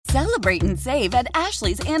Celebrate and save at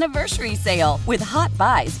Ashley's Anniversary Sale. With Hot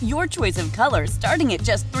Buys, your choice of colors starting at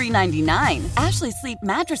just $3.99. Ashley Sleep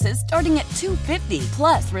mattresses starting at $2.50.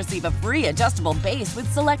 Plus, receive a free adjustable base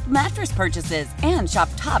with select mattress purchases. And shop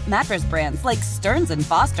top mattress brands like Stearns &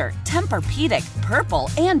 Foster, Tempur-Pedic, Purple,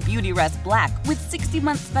 and Beautyrest Black with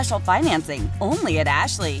 60-month special financing. Only at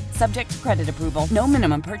Ashley. Subject to credit approval. No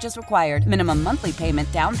minimum purchase required. Minimum monthly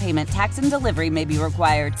payment, down payment, tax, and delivery may be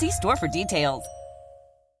required. See store for details.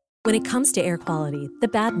 When it comes to air quality, the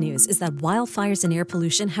bad news is that wildfires and air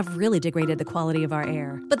pollution have really degraded the quality of our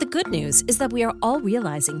air. But the good news is that we are all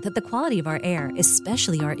realizing that the quality of our air,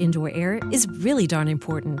 especially our indoor air, is really darn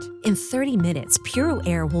important. In 30 minutes, Puro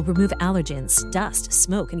Air will remove allergens, dust,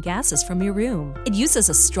 smoke, and gases from your room. It uses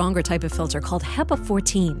a stronger type of filter called HEPA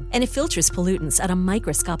 14, and it filters pollutants at a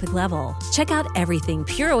microscopic level. Check out everything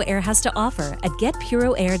Puro Air has to offer at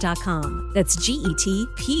getpuroair.com. That's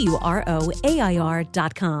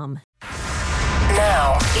GETPUROAIR.com.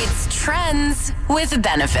 Now, it's Trends with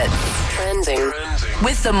Benefits. Trending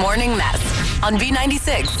with the Morning Mess on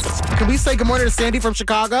B96. Can we say good morning to Sandy from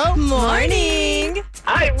Chicago? Morning.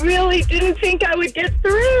 I really didn't think I would get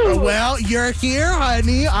through. Well, you're here,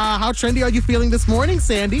 honey. How trendy are you feeling this morning,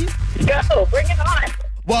 Sandy? Go, bring it on.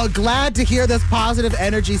 Well, glad to hear this positive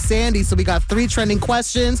energy, Sandy. So we got 3 trending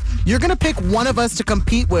questions. You're going to pick one of us to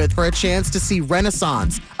compete with for a chance to see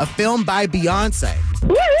Renaissance, a film by Beyonce.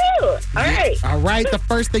 Woohoo! All right. The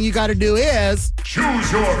first thing you got to do is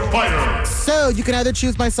choose your fighter. So you can either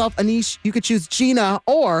choose myself, Anish, you could choose Jeana,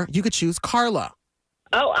 or you could choose Carla.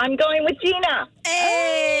 Oh, I'm going with Jeana.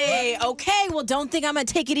 Hey, okay. Well, don't think I'm going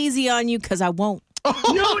to take it easy on you because I won't.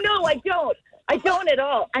 No, I don't. I don't at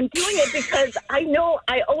all. I'm doing it because I know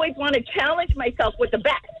I always want to challenge myself with the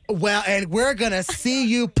best. Well, and we're going to see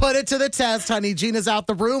you put it to the test, honey. Jeana's out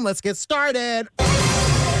the room. Let's get started.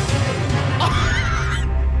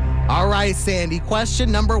 All right, Sandy. Question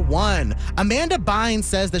number 1. Amanda Bynes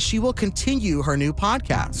says that she will continue her new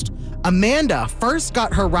podcast. Amanda first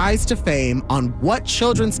got her rise to fame on what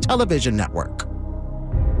children's television network?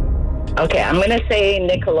 Okay, I'm going to say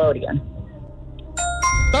Nickelodeon.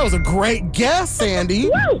 That was a great guess, Sandy.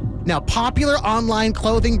 Woo! Now, popular online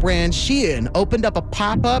clothing brand Shein opened up a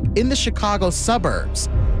pop-up in the Chicago suburbs.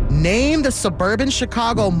 Name the suburban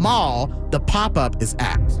Chicago mall the pop-up is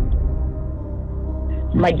at.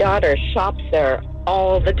 My daughter shops there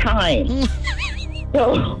all the time.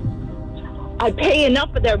 So I pay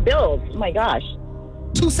enough of their bills. Oh my gosh.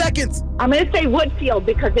 2 seconds. I'm going to say Woodfield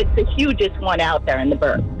because it's the hugest one out there in the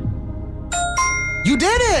burg. You did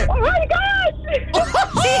it! Oh my gosh!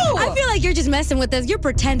 I feel like you're just messing with us. You're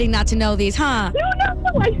pretending not to know these, huh? No,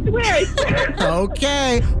 I swear.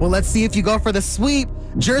 Okay, well, let's see if you go for the sweep.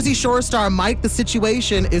 Jersey Shore star Mike the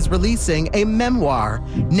Situation is releasing a memoir.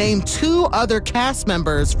 Name 2 other cast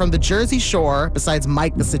members from the Jersey Shore besides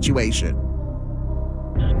Mike the Situation.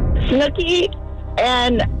 Snooki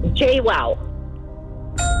and JWoww.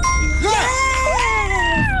 Yeah!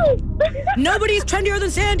 Nobody's trendier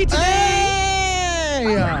than Sandy today. Hey! A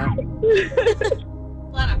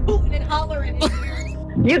lot of hooting and hollering in here.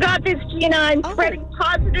 You got this, Jeana. I'm spreading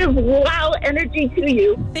positive wow energy to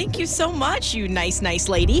you. Thank you so much, you nice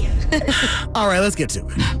lady. All right, let's get to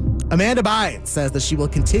it. Amanda Bynes says that she will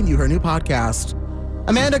continue her new podcast.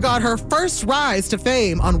 Amanda got her first rise to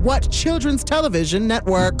fame on what children's television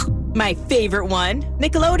network? My favorite one,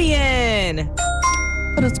 Nickelodeon.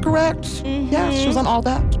 That is correct. Mm-hmm. Yeah, she was on all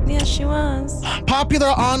that. Yeah, she was. Popular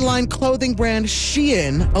online clothing brand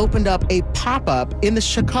Shein opened up a pop-up in the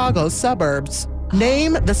Chicago suburbs.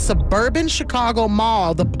 Name the suburban Chicago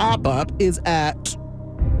mall the pop-up is at.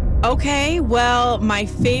 Okay, well, my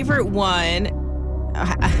favorite one,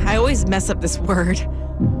 I always mess up this word.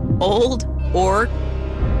 Old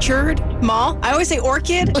Orchard Mall? I always say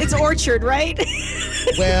orchid. It's orchard, right?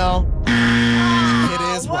 Well, it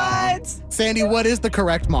is wrong. What? Sandy, what is the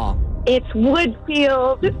correct mall? It's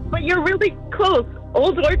Woodfield, but you're really close.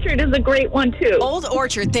 Old Orchard is a great one, too. Old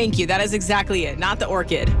Orchard, thank you. That is exactly it, not the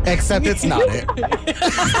orchid. Except it's not it.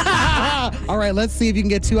 All right, let's see if you can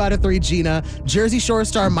get 2 out of 3, Jeana. Jersey Shore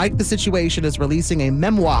star Mike the Situation is releasing a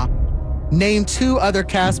memoir. Name 2 other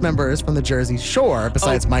cast members from the Jersey Shore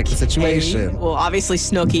besides Mike the Situation. Well, obviously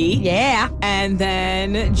Snooki. Yeah. And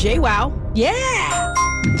then JWoww. Yeah.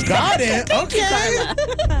 Got it. Okay.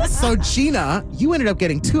 So, Jeana, you ended up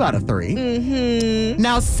getting 2 out of 3. Mm-hmm.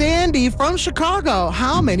 Now, Sandy from Chicago,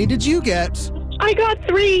 how many did you get? I got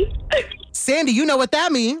 3. Sandy, you know what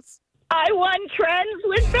that means. I won Trends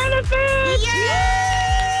with Benefits. Yeah!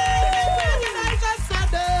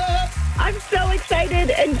 I'm so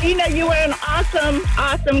excited. And Jeana, you were an awesome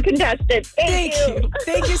contestant. Thank you.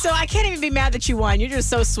 Thank you. So I can't even be mad that you won. You're just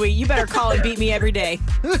so sweet. You better call and beat me every day.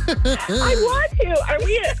 I want to.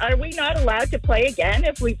 Are we not allowed to play again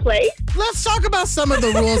if we play? Let's talk about some of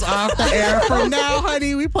the rules off the air. For now,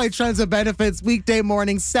 honey, we play Trends and Benefits weekday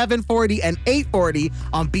mornings 7:40 and 8:40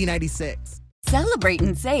 on B96. Celebrate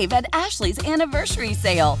and save at Ashley's Anniversary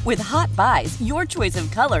Sale. With Hot Buys, your choice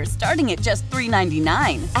of colors starting at just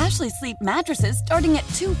 $3.99. Ashley Sleep mattresses starting at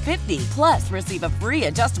 $2.50. Plus, receive a free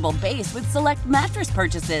adjustable base with select mattress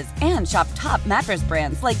purchases. And shop top mattress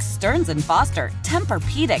brands like Stearns & Foster,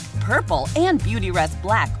 Tempur-Pedic, Purple, and Beautyrest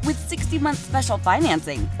Black with 60-month special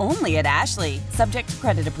financing. Only at Ashley. Subject to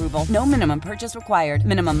credit approval. No minimum purchase required.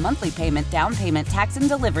 Minimum monthly payment, down payment, tax, and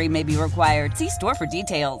delivery may be required. See store for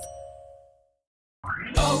details.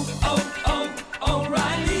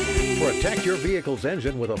 O'Reilly. Protect your vehicle's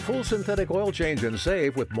engine with a full synthetic oil change and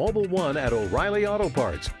save with Mobile One at O'Reilly Auto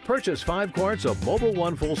Parts. Purchase 5 quarts of Mobile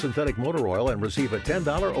One full synthetic motor oil and receive a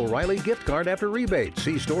 $10 O'Reilly gift card after rebate.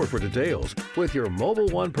 See store for details. With your Mobile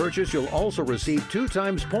One purchase, you'll also receive 2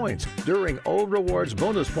 times points during O Rewards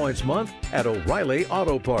Bonus Points Month at O'Reilly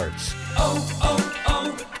Auto Parts.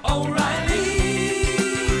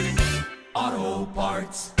 O'Reilly Auto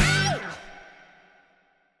Parts.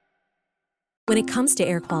 When it comes to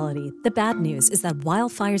air quality, the bad news is that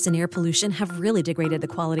wildfires and air pollution have really degraded the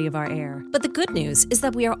quality of our air. But the good news is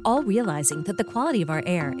that we are all realizing that the quality of our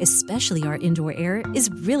air, especially our indoor air, is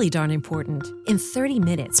really darn important. In 30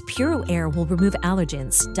 minutes, Puro Air will remove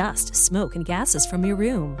allergens, dust, smoke, and gases from your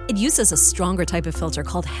room. It uses a stronger type of filter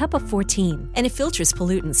called HEPA 14, and it filters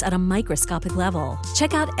pollutants at a microscopic level.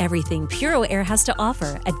 Check out everything Puro Air has to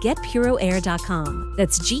offer at getpuroair.com.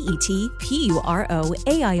 That's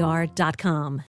GETPUROAIR.com.